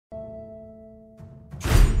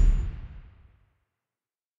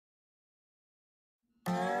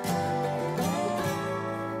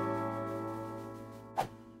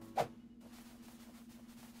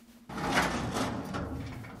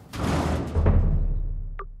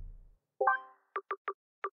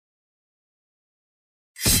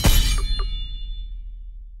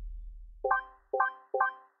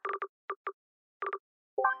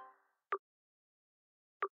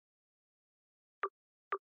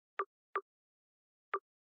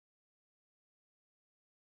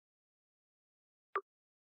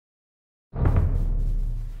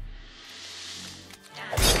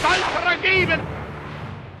even!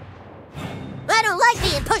 I don't like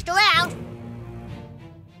being pushed around.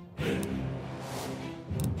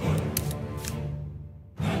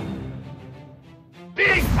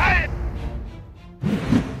 Being held!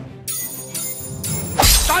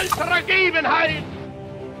 Stoltere Gebenheit!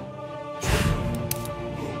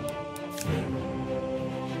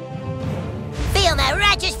 Feel my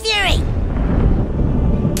righteous fury!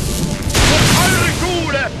 Eure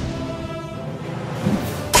Schule!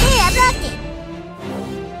 Hey, I blocked it!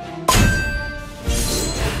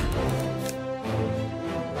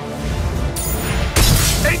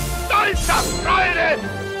 In stolzer Freude!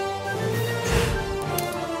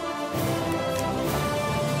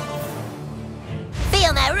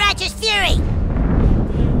 Feel my righteous fury!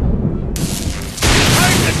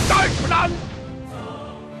 Heute Deutschland!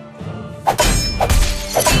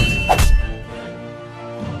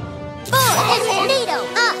 Bull is needle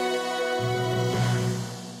up!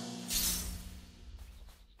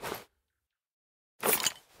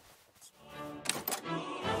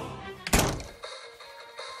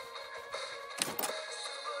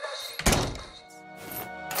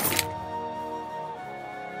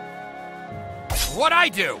 What'd I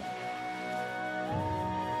do?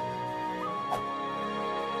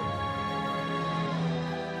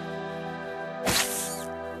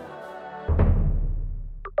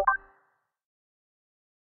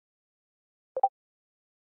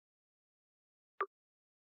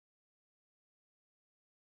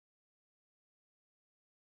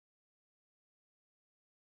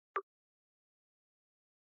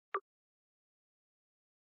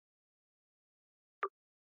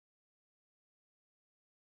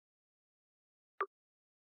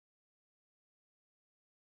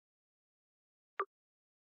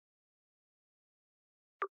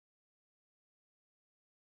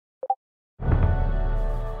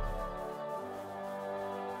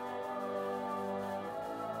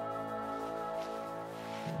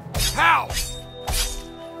 How?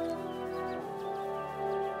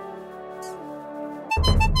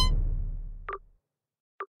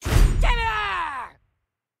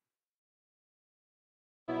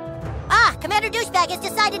 Commander Douchebag has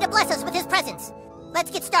decided to bless us with his presence. Let's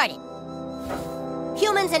get started.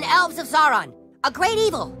 Humans and elves of Zaron, a great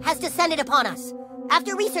evil has descended upon us.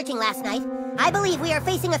 After researching last night, I believe we are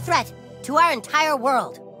facing a threat to our entire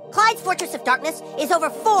world. Clyde's Fortress of Darkness is over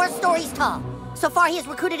 4 stories tall. So far, he has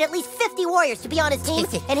recruited at least 50 warriors to be on his team,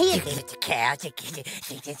 and he is...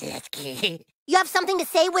 You have something to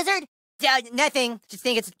say, wizard? Nothing. Just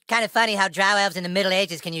think it's kind of funny how drow elves in the Middle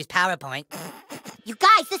Ages can use PowerPoint. You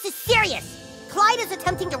guys, this is serious! Clyde is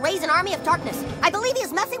attempting to raise an army of darkness. I believe he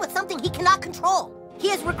is messing with something he cannot control. He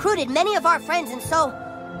has recruited many of our friends, and so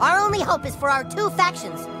our only hope is for our 2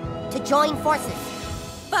 factions to join forces.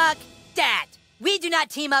 Fuck that! We do not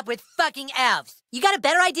team up with fucking elves. You got a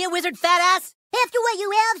better idea, wizard fat ass? After what you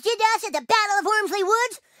elves did to us at the Battle of Wormsley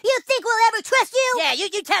Woods, you think we'll ever trust you? Yeah,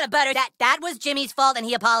 you tell him, Butter. That was Jimmy's fault and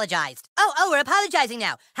he apologized. Oh, we're apologizing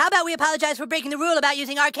now. How about we apologize for breaking the rule about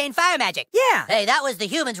using arcane fire magic? Yeah. Hey, that was the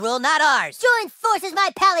humans' rule, not ours. Join forces, my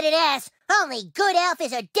paladin ass. Only good elf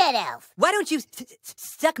is a dead elf. Why don't you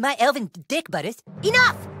suck my elven dick, Butters?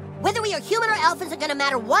 Enough! Whether we are human or elf isn't gonna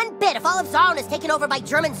matter one bit if all of Zaron is taken over by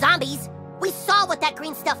German zombies. We saw what that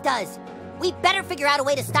green stuff does. We better figure out a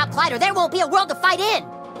way to stop Clyde or there won't be a world to fight in.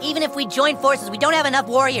 Even if we join forces, we don't have enough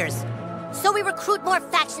warriors. So we recruit more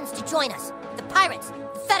factions to join us. The Pirates,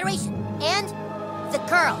 the Federation, and the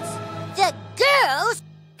girls. The girls?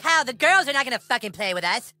 Kyle, the girls are not gonna fucking play with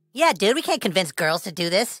us. Yeah, dude, we can't convince girls to do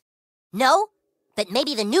this. No, but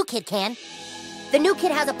maybe the new kid can. The new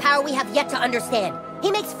kid has a power we have yet to understand. He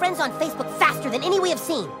makes friends on Facebook faster than any we have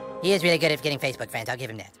seen. He is really good at getting Facebook friends, I'll give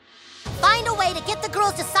him that. Find a way to get the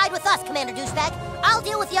girls to side with us, Commander Douchebag. I'll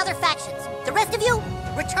deal with the other factions. The rest of you,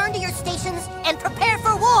 return to your stations and prepare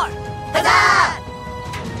for war! Huzzah!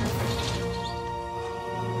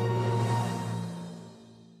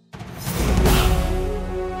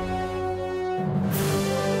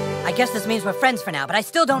 I guess this means we're friends for now, but I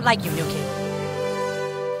still don't like you, new kid.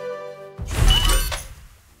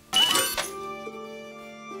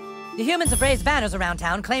 The humans have raised banners around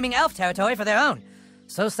town claiming elf territory for their own.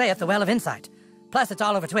 So saith the Well of Insight. Plus, it's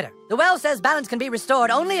all over Twitter. The Well says balance can be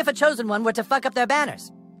restored only if a chosen one were to fuck up their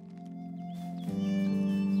banners.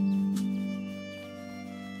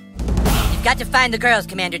 You've got to find the girls,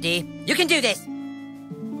 Commander D. You can do this.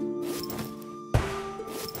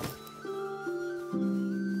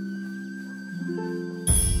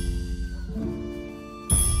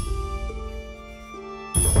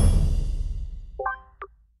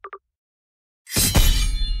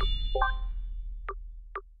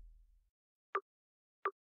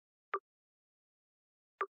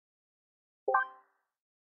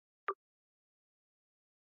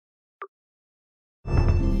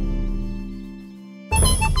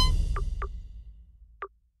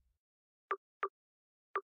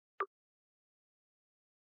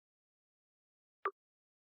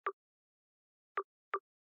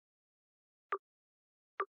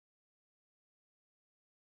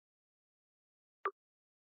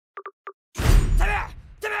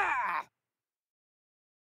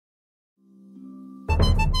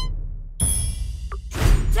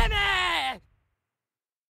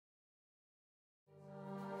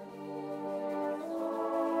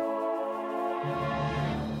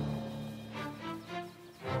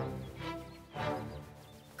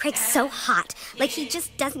 like so hot, like he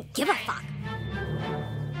just doesn't give a fuck.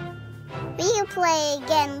 We'll play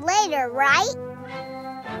again later, right?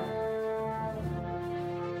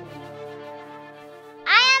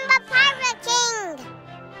 I am the Pirate King!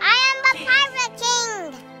 I am the Pirate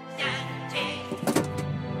King!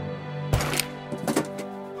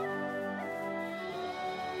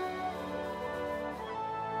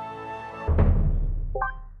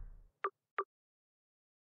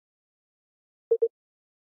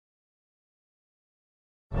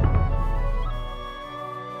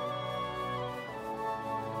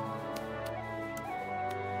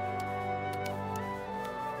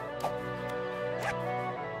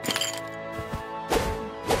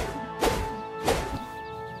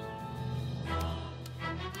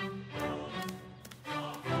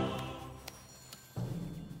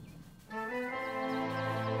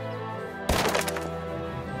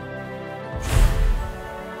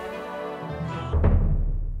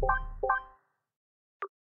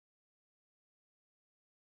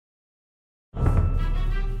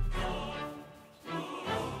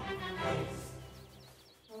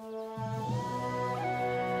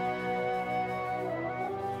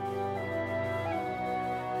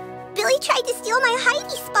 Billy tried to steal my hidey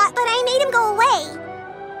spot, but I made him go away.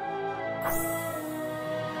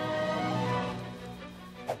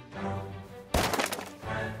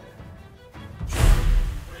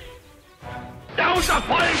 Down the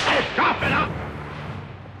place is chopping up!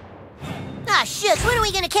 Ah, shucks, when are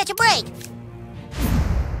we gonna catch a break?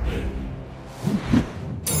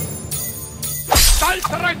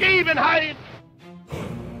 Saltere Gebenheit!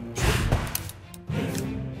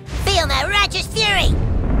 Feel my righteous fury!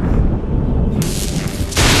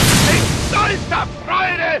 Stolzer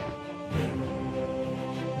Freude!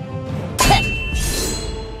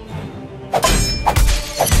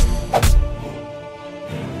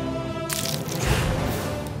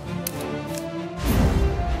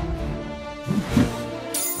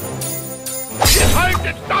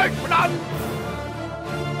 Gehaltet Deutschland!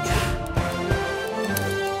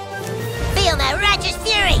 Feel my righteous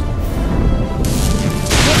fury!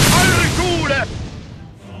 Eure Schule!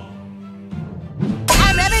 I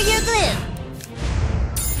remember your glue!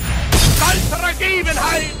 Saltere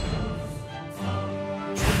Gebenheit!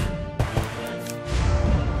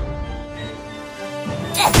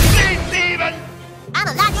 Leben! I'm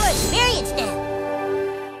a lot more experienced now.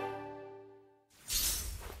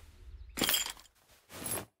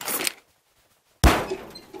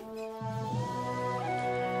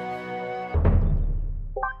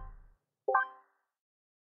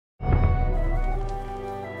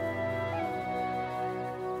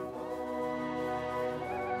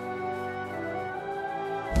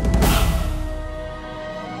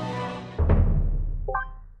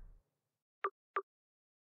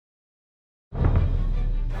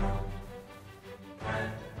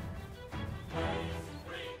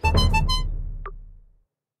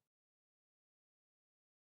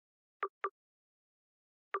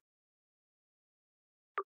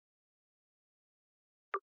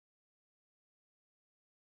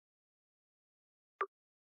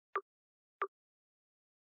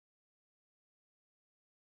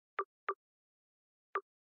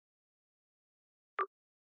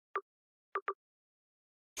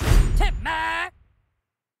 Timmer!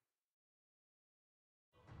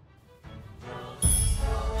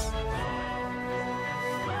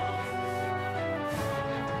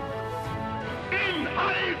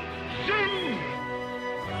 Inhalt! Sinn!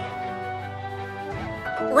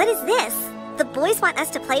 What is this? The boys want us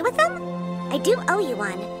to play with them? I do owe you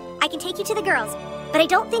one. I can take you to the girls, but I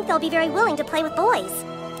don't think they'll be very willing to play with boys.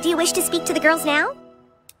 Do you wish to speak to the girls now?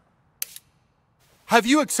 Have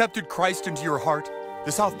you accepted Christ into your heart?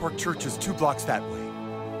 The South Park Church is 2 blocks that way.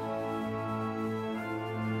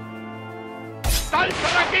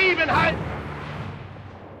 Saltere Gebenheit!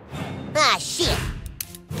 Ah, shit.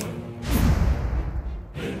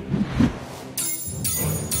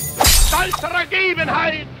 Saltere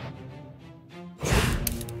Gebenheit!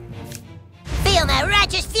 Feel my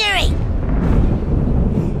righteous fury!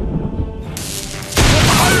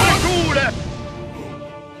 Eure Schule!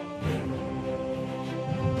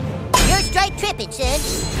 You're straight tripping, son.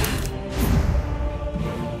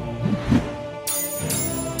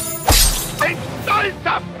 In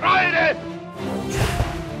stolzer Freude!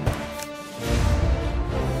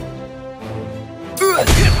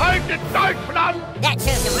 Gehaltet Deutschland! That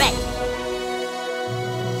serves him right.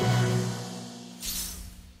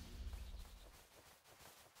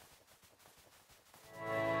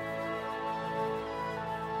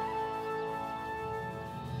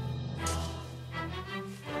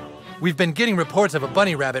 We've been getting reports of a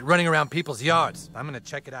bunny rabbit running around people's yards. I'm gonna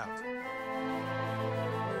check it out.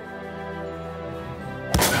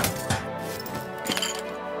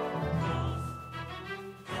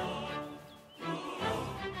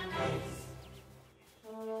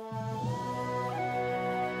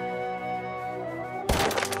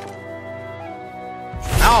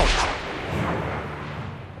 Ouch!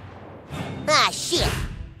 Ah, shit.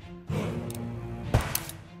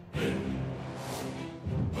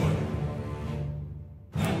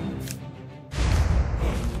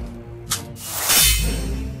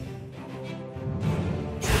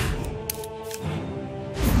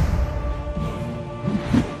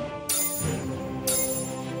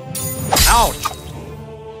 Ouch!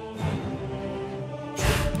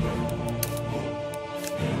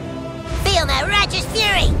 Feel my righteous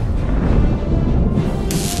fury!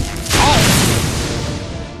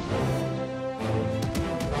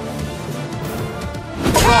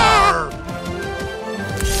 Roar!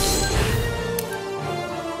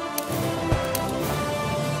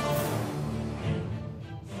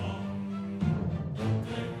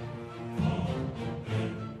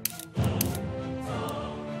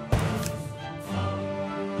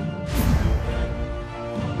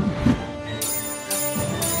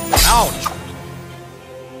 Ouch!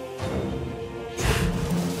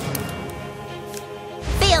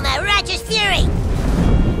 Feel my righteous fury!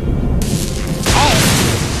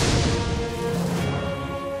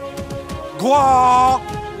 Gwa!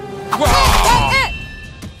 Gwa!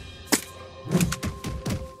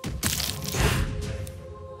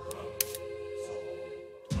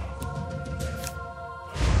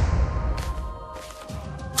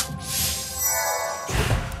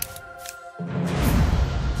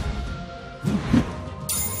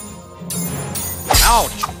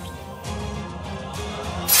 Ouch!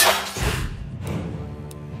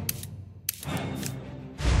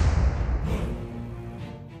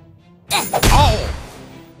 Oh!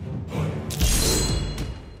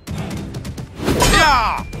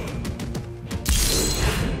 Yeah!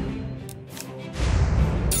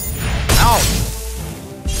 Ouch!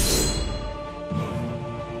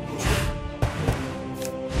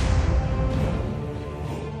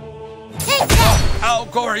 Take that!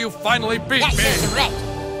 Alcor, you finally beat That's me! incorrect.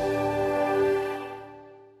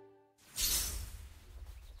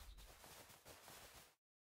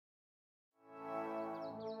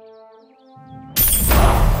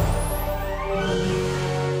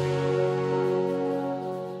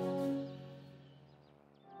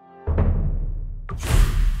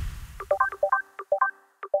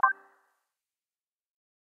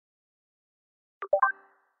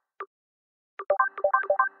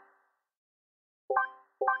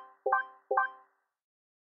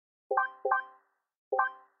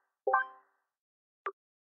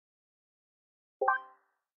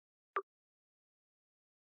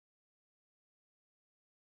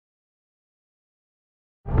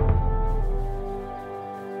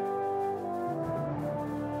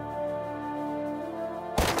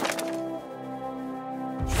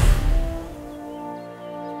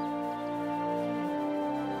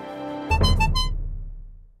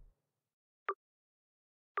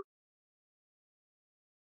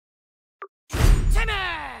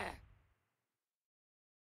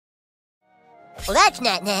 Well, that's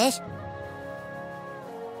not nice.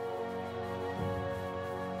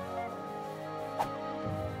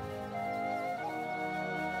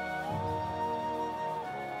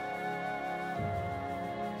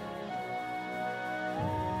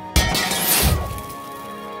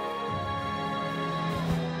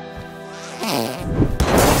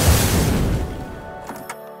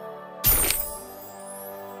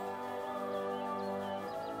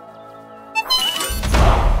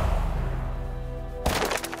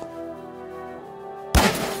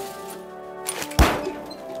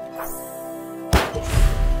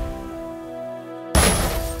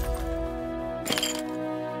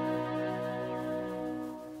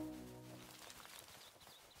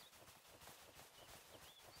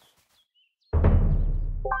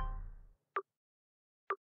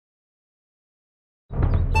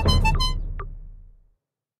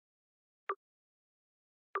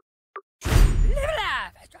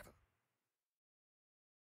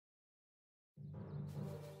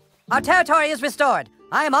 Our territory is restored.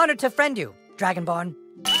 I am honored to friend you, Dragonborn.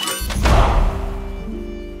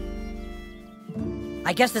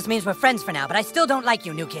 I guess this means we're friends for now, but I still don't like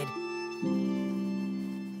you, new kid.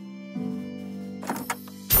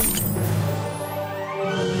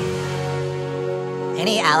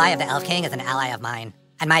 Any ally of the Elf King is an ally of mine,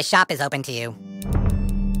 and my shop is open to you.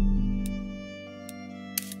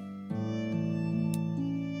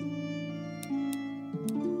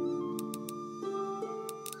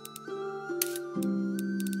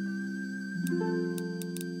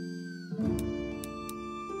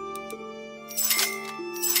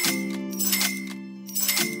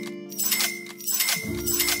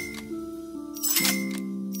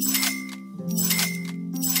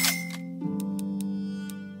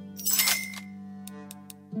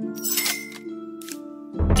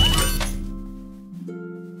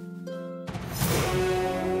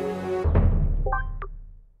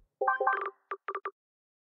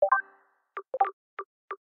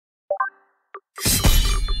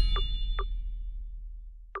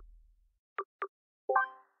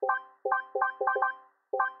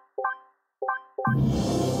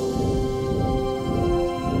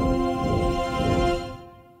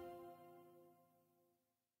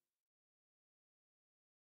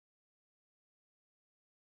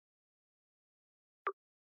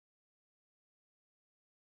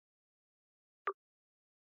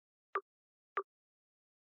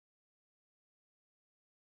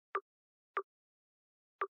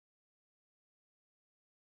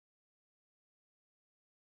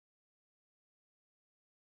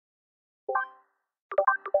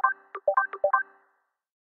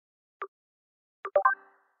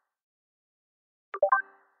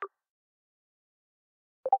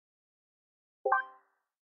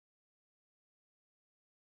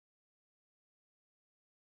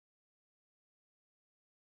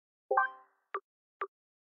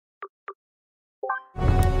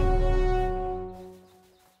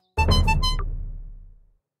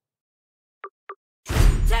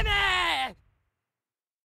 Timmy!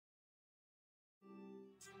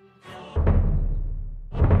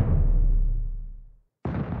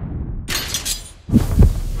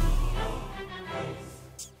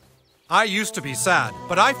 I used to be sad,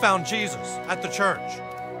 but I found Jesus at the church.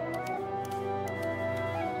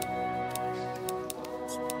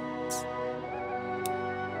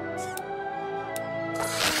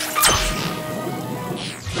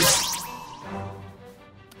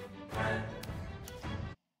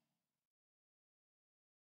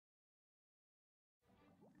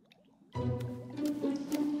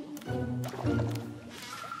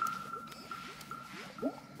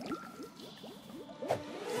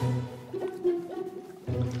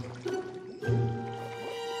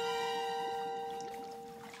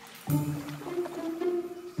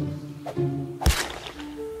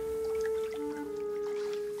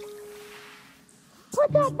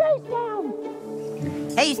 Put that face down!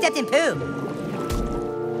 Hey, you stepped in poo.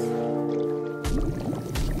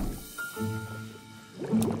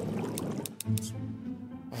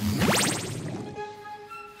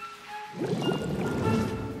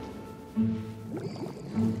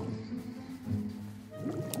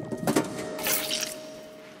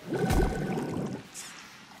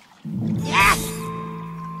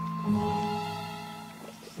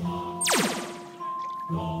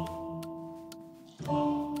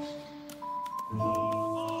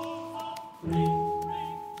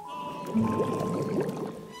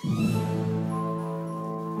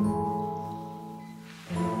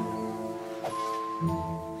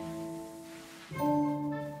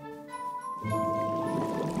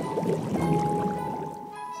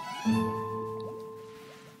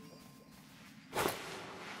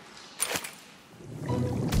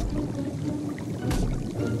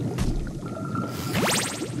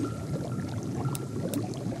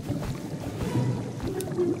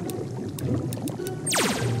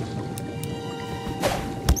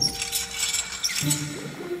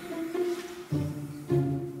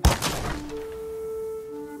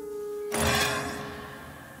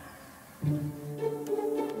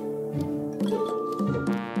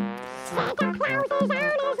 Santa Claus is on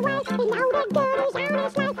his way. He loaded goodies on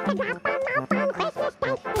his sleigh to drop 'em off on Christmas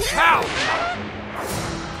Day. Help!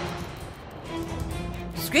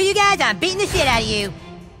 Screw you guys, I'm beating the shit out of you.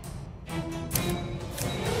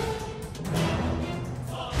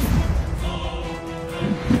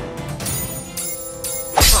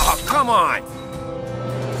 Oh, come on!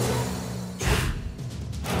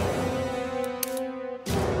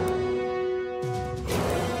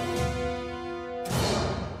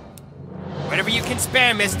 Whatever you can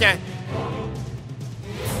spare, mister.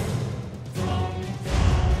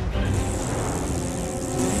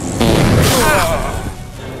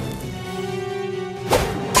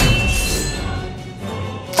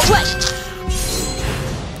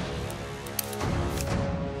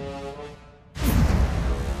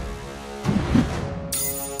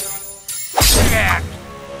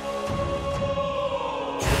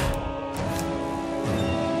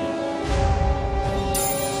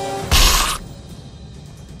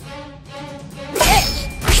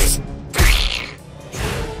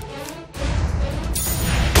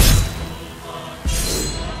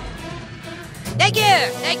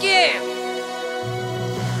 Thank you!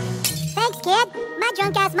 Thanks, kid. My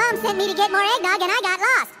drunk-ass mom sent me to get more eggnog and I got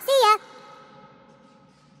lost. See ya.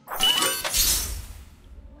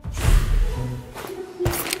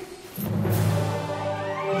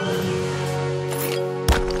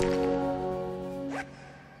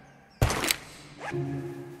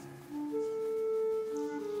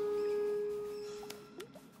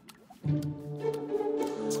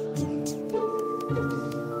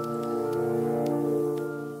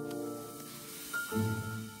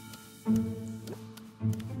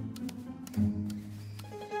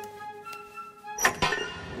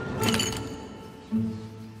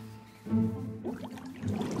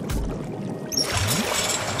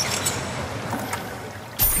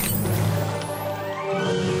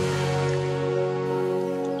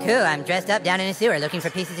 Cool, I'm dressed up down in a sewer looking for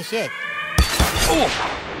pieces of shit.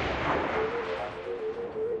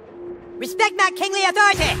 Respect my kingly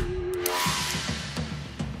authority!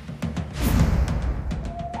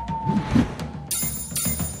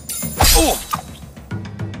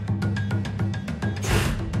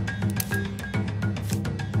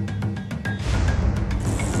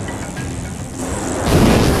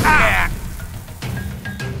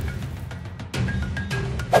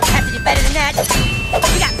 Have to do better than that.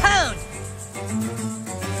 You got pwned!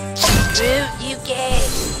 Root, you gay!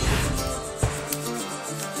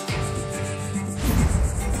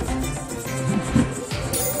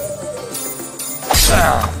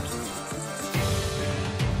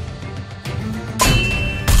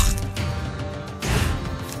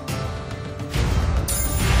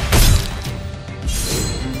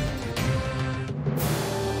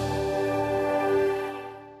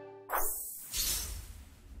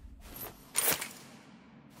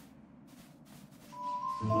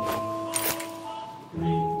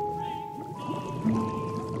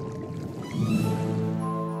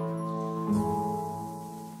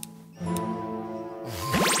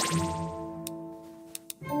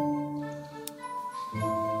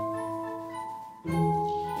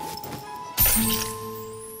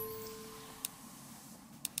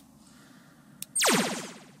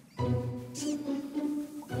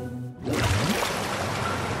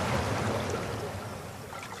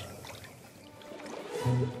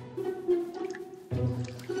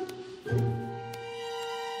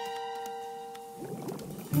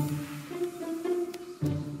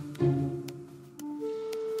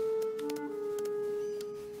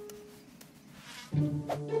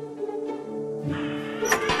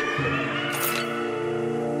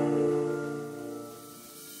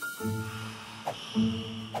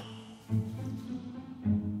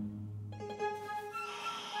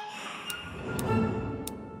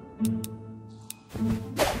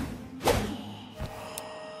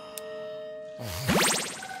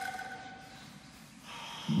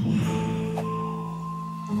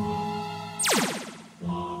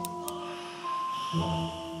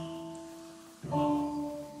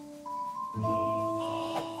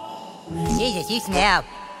 Jesus, you smell.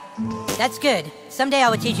 That's good. Someday I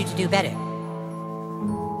will teach you to do better.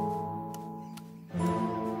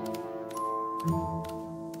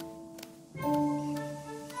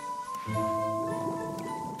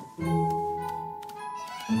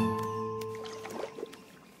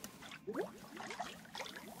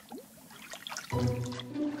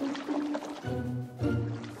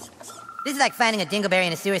 This is like finding a dingleberry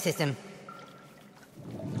in a sewer system.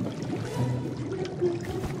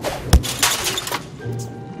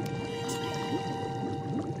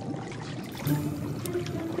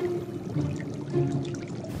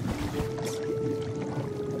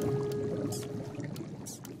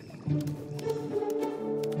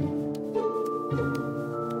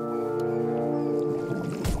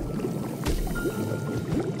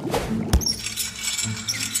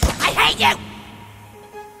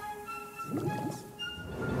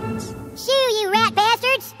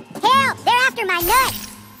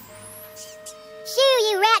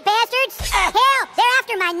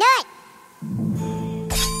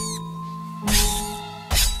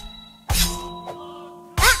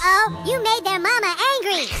 You made their mama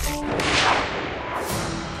angry!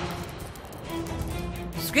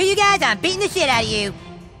 Screw you guys, I'm beating the shit out of you.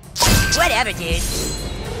 Whatever, dude.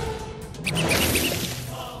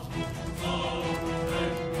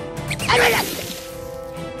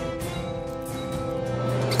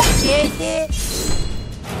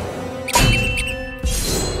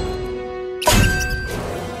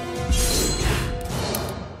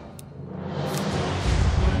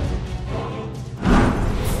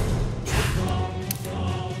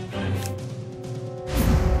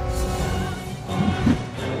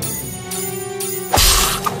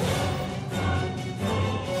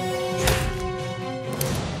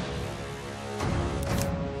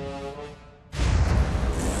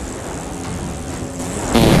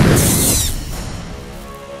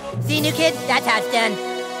 See, new kid? That's how it's done.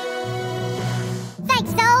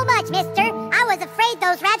 Thanks so much, mister. I was afraid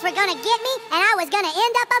those rats were gonna get me, and I was gonna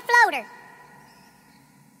end up a floater.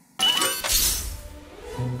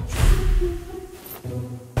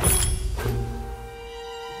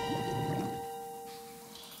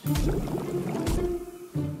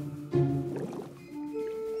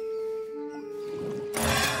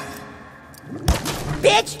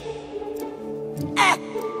 Bitch!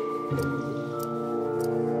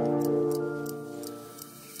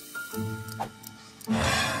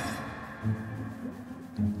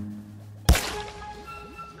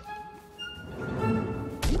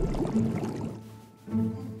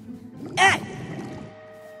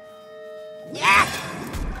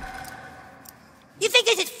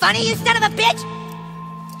 funny, you son of a bitch?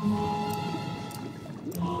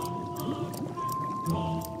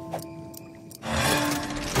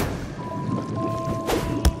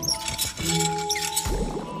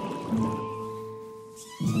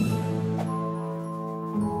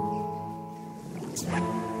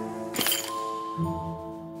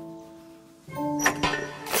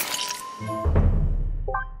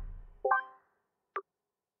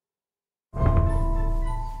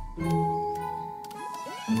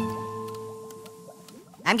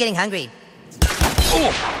 I'm getting hungry.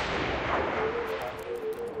 Ooh.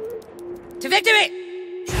 To victory!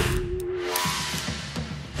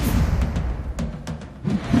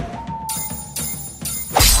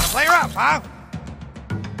 Wanna play rough, huh?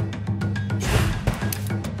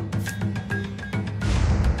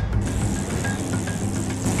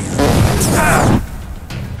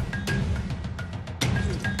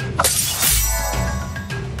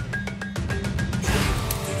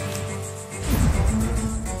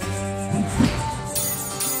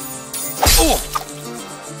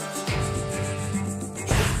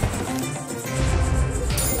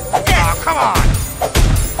 Oh, come on!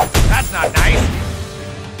 That's not nice.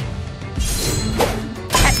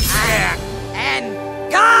 Yeah.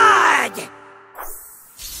 And God!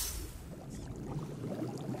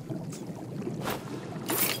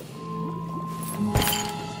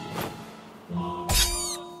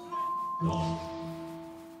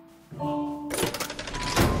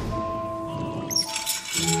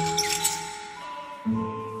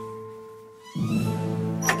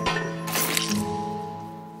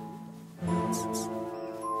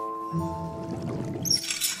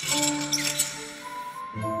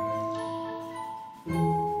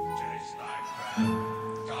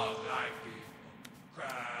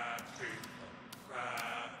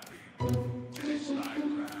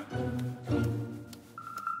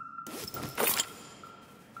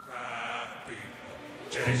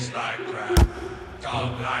 Taste like crap,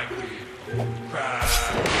 talk like people, crap.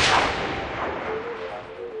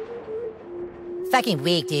 Fucking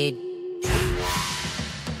weak, dude.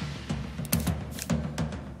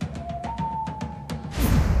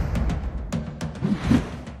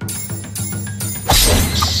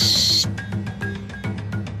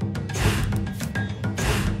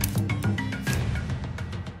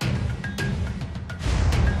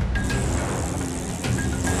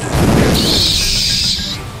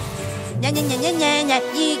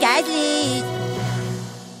 You guys lead.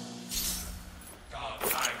 Talk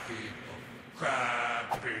like people,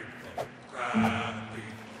 crap people, crap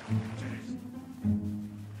people.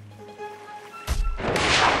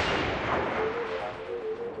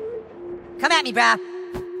 Come at me, brah.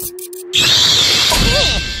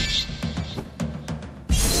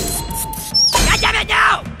 God damn it,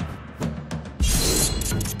 no!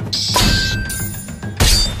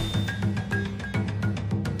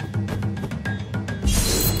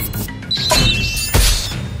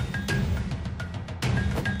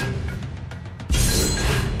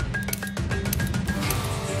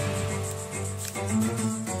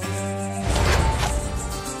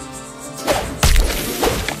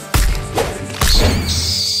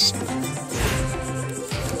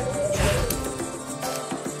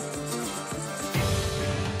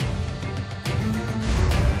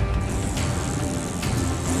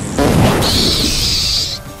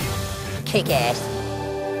 Kick ass.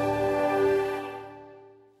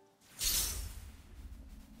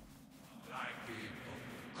 Like people,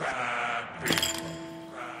 crap people,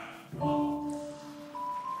 crap.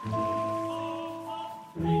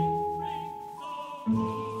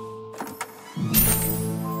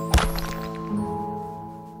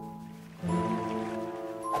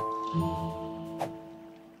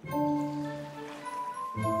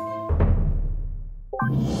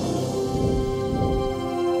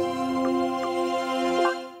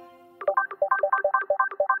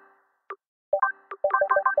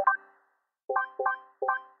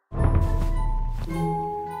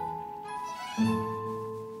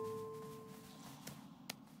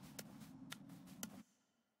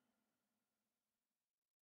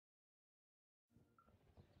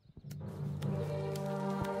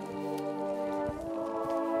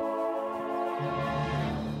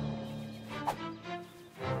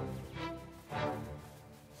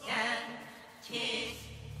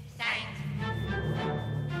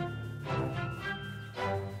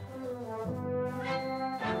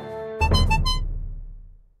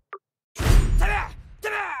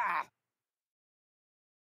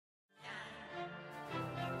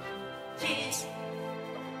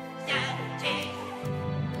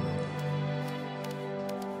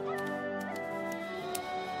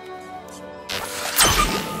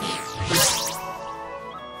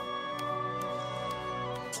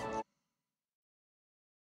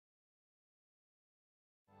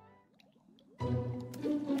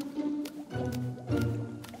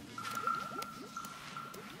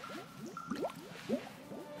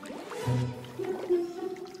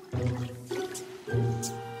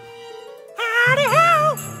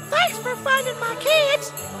 finding my kids.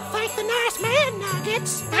 Thank the nice man,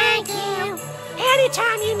 Nuggets. Thank you.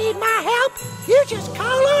 Anytime you need my help, you just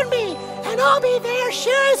call on me, and I'll be there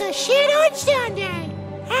sure as a shit on Sunday.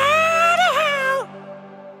 Howdy-ho!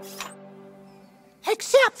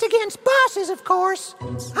 Except against bosses, of course.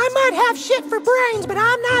 I might have shit for brains, but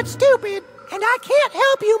I'm not stupid, and I can't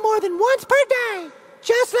help you more than once per day.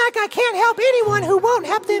 Just like I can't help anyone who won't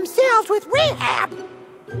help themselves with rehab.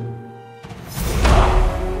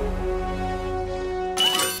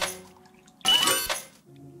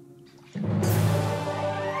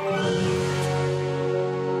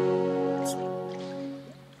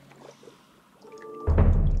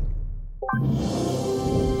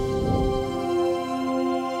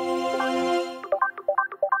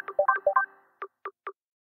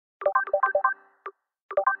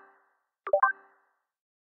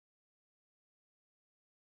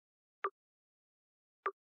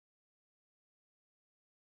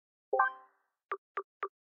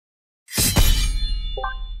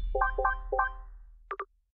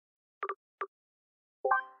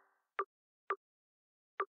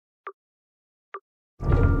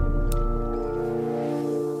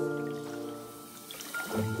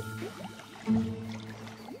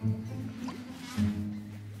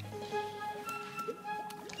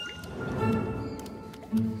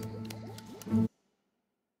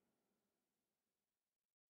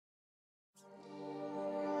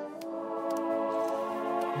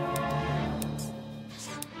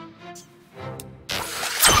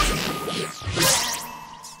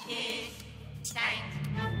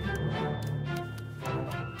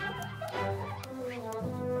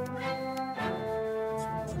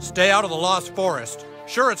 Stay out of the Lost Forest.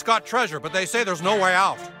 Sure, it's got treasure, but they say there's no way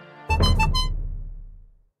out.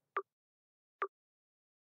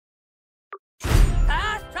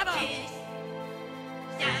 Cause trouble!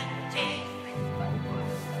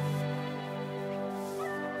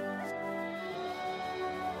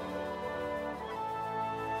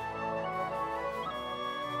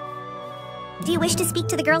 Do you wish to speak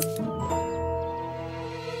to the girls?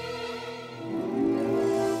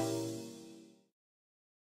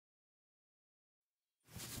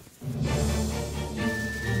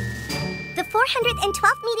 The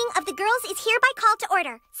 412th meeting of the girls is hereby called to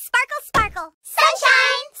order. Sparkle, sparkle.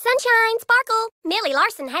 Sunshine! Sunshine, sparkle. Millie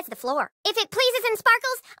Larson has the floor. If it pleases and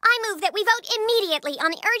sparkles, I move that we vote immediately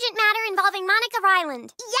on the urgent matter involving Monica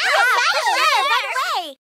Ryland. Yes, sure, right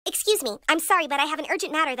away. Excuse me, I'm sorry, but I have an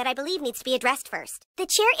urgent matter that I believe needs to be addressed first. The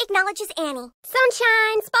chair acknowledges Annie.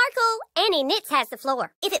 Sunshine, sparkle. Annie Knits has the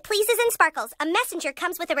floor. If it pleases and sparkles, a messenger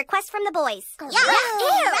comes with a request from the boys. Yeah.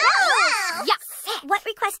 Ew. Yes. What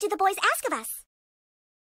request do the boys ask of us?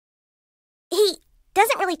 He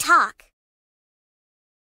doesn't really talk.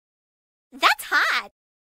 That's hot.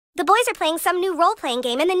 The boys are playing some new role-playing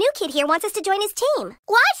game, and the new kid here wants us to join his team.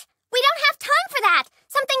 What? We don't have time for that.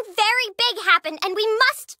 Something very big happened, and we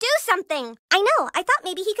must do something. I know. I thought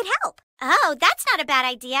maybe he could help. Oh, that's not a bad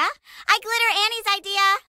idea. I glitter Annie's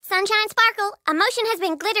idea. Sunshine Sparkle, a motion has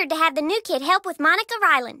been glittered to have the new kid help with Monica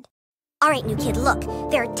Ryland. All right, new kid, look.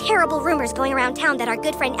 There are terrible rumors going around town that our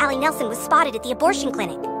good friend Allie Nelson was spotted at the abortion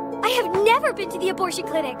clinic. I have never been to the abortion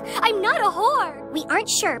clinic. I'm not a whore. We aren't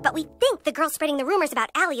sure, but we think the girl spreading the rumors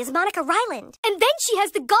about Allie is Monica Ryland. And then she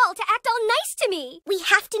has the gall to act all nice to me. We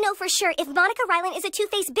have to know for sure if Monica Ryland is a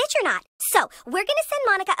two-faced bitch or not. So, we're gonna send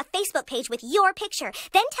Monica a Facebook page with your picture.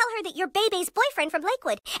 Then tell her that you're Bebe's boyfriend from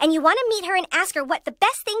Lakewood, and you want to meet her and ask her what the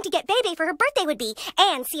best thing to get Bebe for her birthday would be,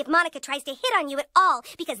 and see if Monica tries to hit on you at all,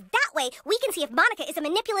 because that way we can see if Monica is a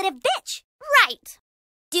manipulative bitch. Right.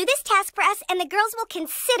 Do this task for us, and the girls will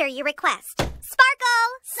consider your request.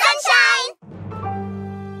 Sparkle! Sunshine!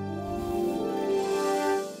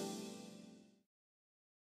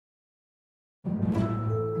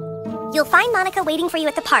 You'll find Monica waiting for you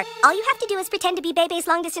at the park. All you have to do is pretend to be Bebe's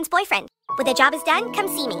long-distance boyfriend. When the job is done, come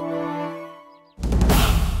see me.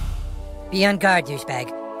 Be on guard, douchebag.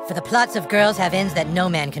 For the plots of girls have ends that no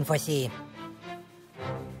man can foresee.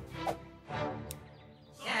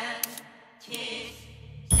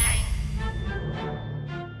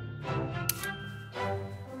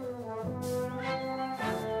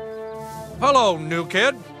 Hello, new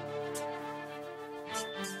kid.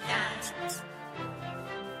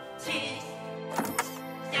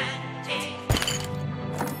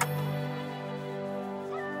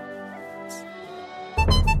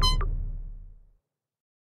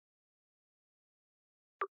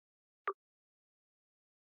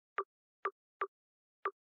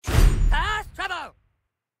 Cause trouble!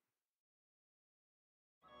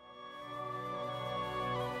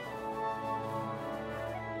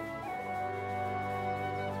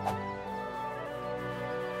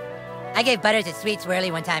 I gave Butters a sweet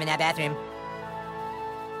swirly one time in that bathroom.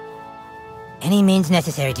 Any means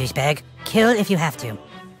necessary, douchebag. Kill if you have to.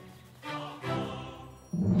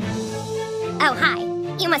 Oh, hi.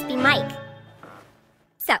 You must be Mike.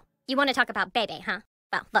 So, you want to talk about Bebe, huh?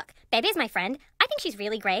 Well, look, Bebe's my friend. I think she's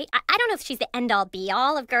really great. I don't know if she's the end-all,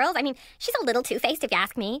 be-all of girls. I mean, she's a little two-faced if you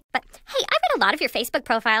ask me. But, hey, I read a lot of your Facebook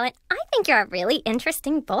profile, and I think you're a really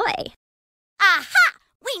interesting boy. Aha!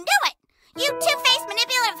 We knew it! You two-faced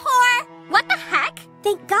manipulative whore! What the heck?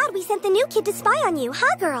 Thank God we sent the new kid to spy on you,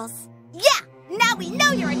 huh, girls? Yeah! Now we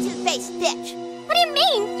know you're a two-faced bitch! What do you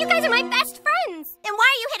mean? You guys are my best friends! Then why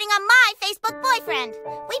are you hitting on my Facebook boyfriend?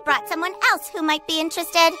 We brought someone else who might be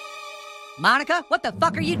interested. Monica, what the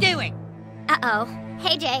fuck are you doing? Uh-oh.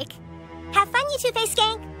 Hey, Jake. Have fun, you two-faced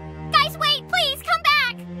skank. Guys, wait, please, come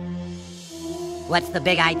back! What's the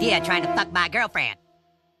big idea trying to fuck my girlfriend?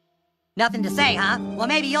 Nothing to say, huh? Well,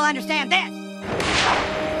 maybe you'll understand this.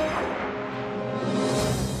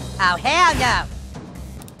 Oh, hell no!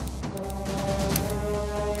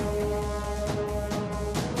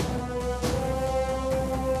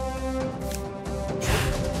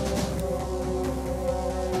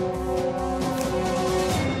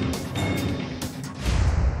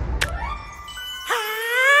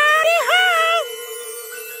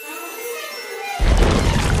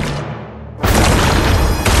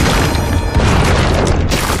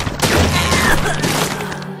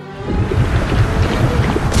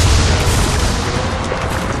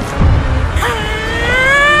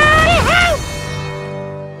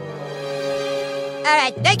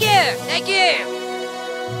 Alright, thank you! Thank you!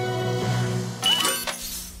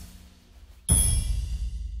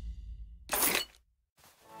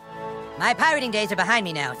 My pirating days are behind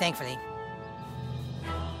me now, thankfully.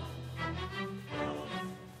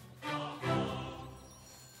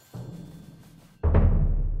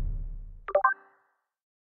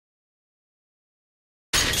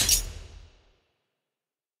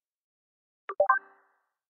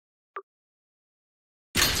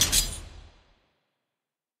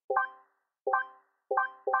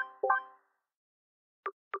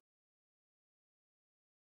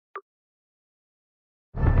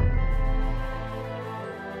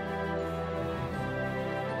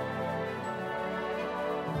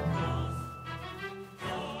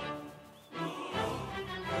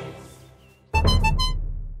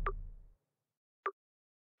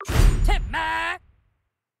 Timmer!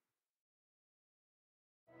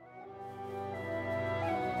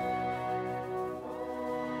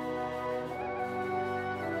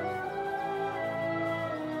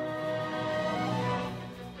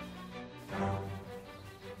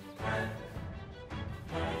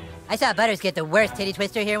 I saw Butters get the worst titty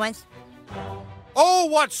twister here once. Oh,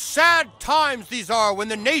 what sad times these are when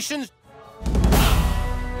the nation's...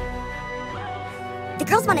 The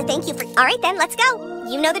girls want to thank you for... All right, then, let's go.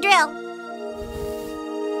 You know the drill.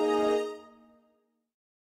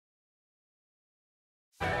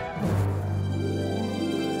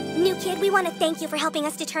 New kid, we want to thank you for helping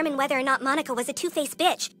us determine whether or not Monica was a two-faced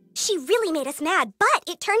bitch. She really made us mad, but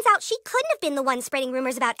it turns out she couldn't have been the one spreading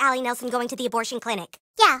rumors about Allie Nelson going to the abortion clinic.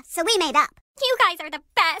 Yeah, so we made up. You guys are the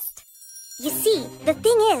best. You see, the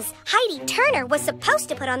thing is, Heidi Turner was supposed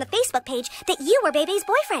to put on the Facebook page that you were Bebe's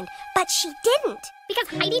boyfriend, but she didn't. Because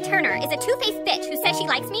Heidi Turner is a two-faced bitch who says she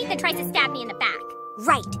likes me, then tries to stab me in the back.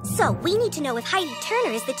 Right. So we need to know if Heidi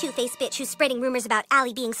Turner is the two-faced bitch who's spreading rumors about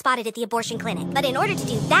Allie being spotted at the abortion clinic. But in order to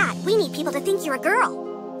do that, we need people to think you're a girl.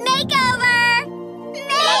 Makeover!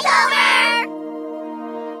 Makeover!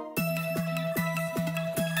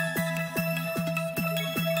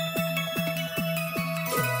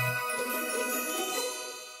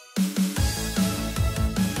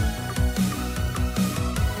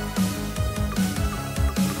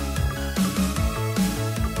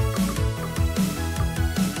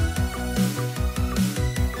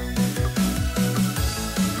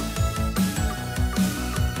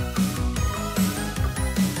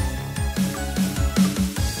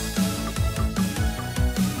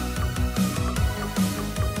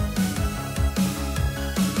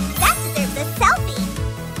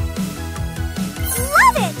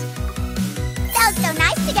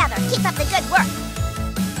 Keep up the good work.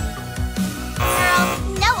 Girl,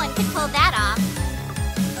 no one could pull that off.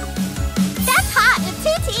 That's hot with 2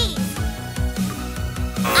 T's.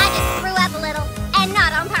 I just threw up a little, and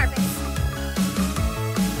not on purpose.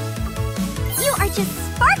 You are just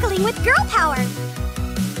sparkling with girl power.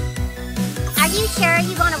 Are you sure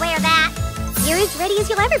you want to wear that? You're as ready as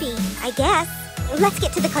you'll ever be, I guess. Let's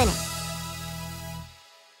get to the clinic.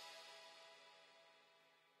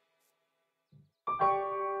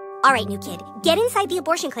 All right, new kid, get inside the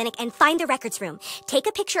abortion clinic and find the records room. Take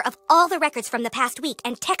a picture of all the records from the past week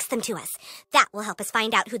and text them to us. That will help us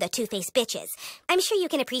find out who the two-faced bitch is. I'm sure you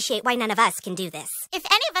can appreciate why none of us can do this. If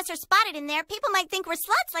any of us are spotted in there, people might think we're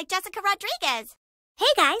sluts like Jessica Rodriguez.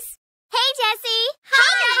 Hey, guys. Hey, Jessie.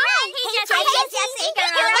 Hi. Hey, Jessie.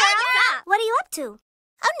 Girl. What are you up to?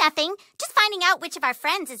 Oh, nothing. Just finding out which of our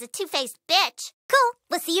friends is a two-faced bitch. Cool.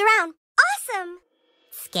 We'll see you around. Awesome.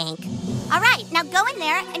 Skank. All right, now go in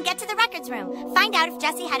there and get to the records room. Find out if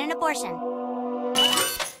Jessie had an abortion.